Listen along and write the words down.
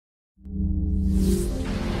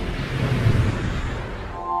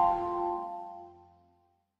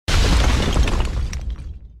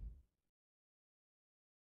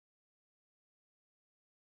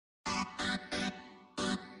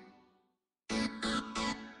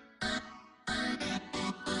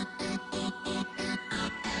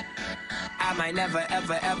I might never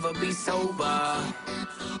ever ever be sober.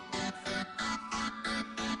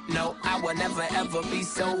 No, I will never ever be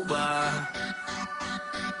sober.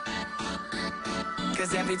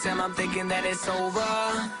 Cause every time I'm thinking that it's over,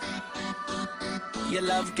 your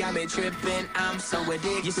love got me tripping, I'm so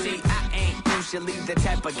addicted. You see, I ain't usually the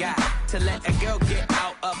type of guy to let a girl get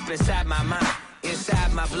out up inside my mind,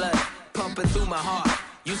 inside my blood, pumping through my heart.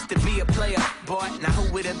 Used to be a player, boy, now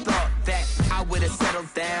who would've thought that I would've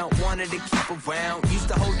settled down, wanted to keep around. Used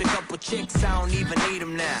to hold a couple chicks, I don't even need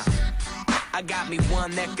them now. I got me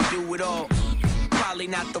one that could do it all. Probably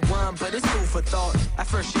not the one, but it's food for thought. At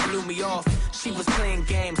first she blew me off, she was playing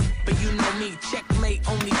games, but you know me, checkmate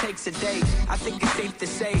only takes a day. I think it's safe to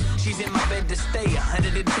say, she's in my bed to stay.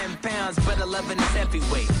 110 pounds, but 11 is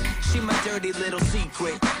heavyweight. She my dirty little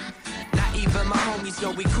secret. Not even my homies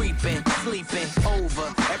know we creeping, sleeping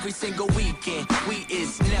over every single weekend. We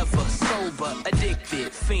is never sober,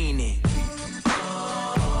 addicted, fiending.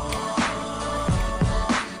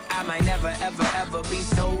 I might never ever ever be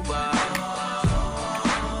sober.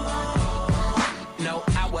 No,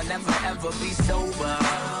 I will never ever be sober.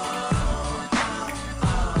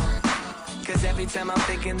 Cause every time I'm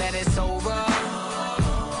thinking that it's over,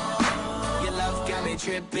 your love got me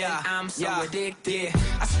tripping, I'm so addicted.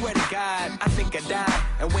 I swear to God, I think I died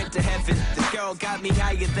and went to heaven. This girl got me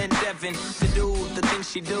higher than Devin. To do the things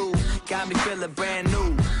she do, got me feeling brand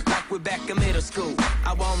new, like we're back in middle school.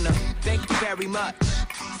 I wanna thank you very much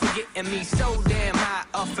for getting me so damn high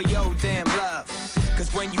up for your damn love.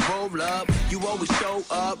 Cause when you roll up, you always show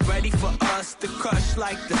up, ready for us to crush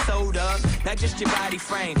like the soda. Not just your body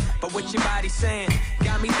frame, but what your body's saying.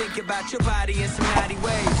 Got me thinking about your body in some naughty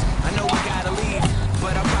ways. I know we gotta leave,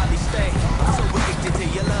 but I'll probably stay. I'm so addicted to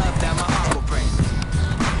your love that my heart will break.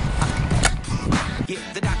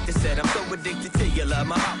 Yeah, the doctor said I'm so addicted to your love,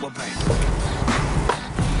 my heart will break.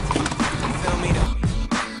 You feel me though?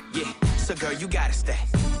 Yeah, so girl, you gotta stay.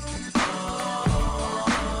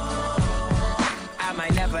 I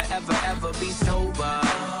might never ever ever be sober.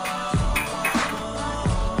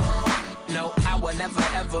 No, I will never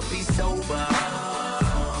ever be sober.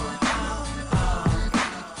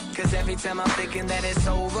 Cause every time I'm thinking that it's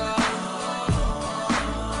over,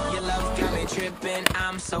 your love got me tripping,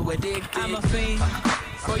 I'm so addicted. I'm a fiend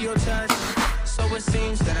for your touch, so it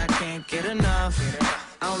seems that I can't get enough.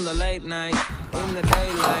 On the late night, in the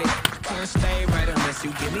daylight, can't stay right unless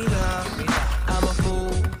you give me love. I'm a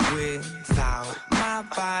fool without my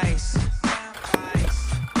vice.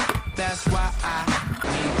 That's why I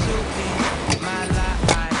need you in my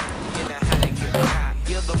life. You know how to get high.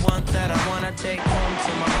 You're the one that I wanna take home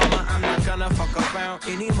to my mama. I'm not gonna fuck around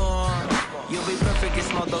anymore. You'll be perfect in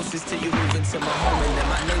small doses till you move into my home, and then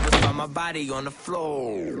my neighbors find my body on the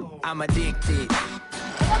floor. I'm addicted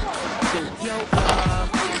to your love.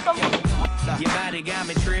 Your body got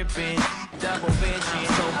me tripping, double vision,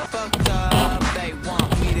 so fucked up. They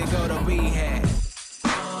want me to go to rehab.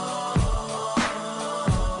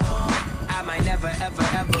 I might never ever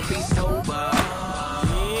ever be sober.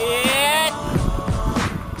 Yeah.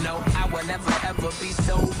 No, I will never ever be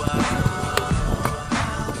sober.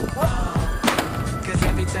 Cause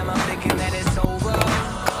every time I'm thinking that it's over,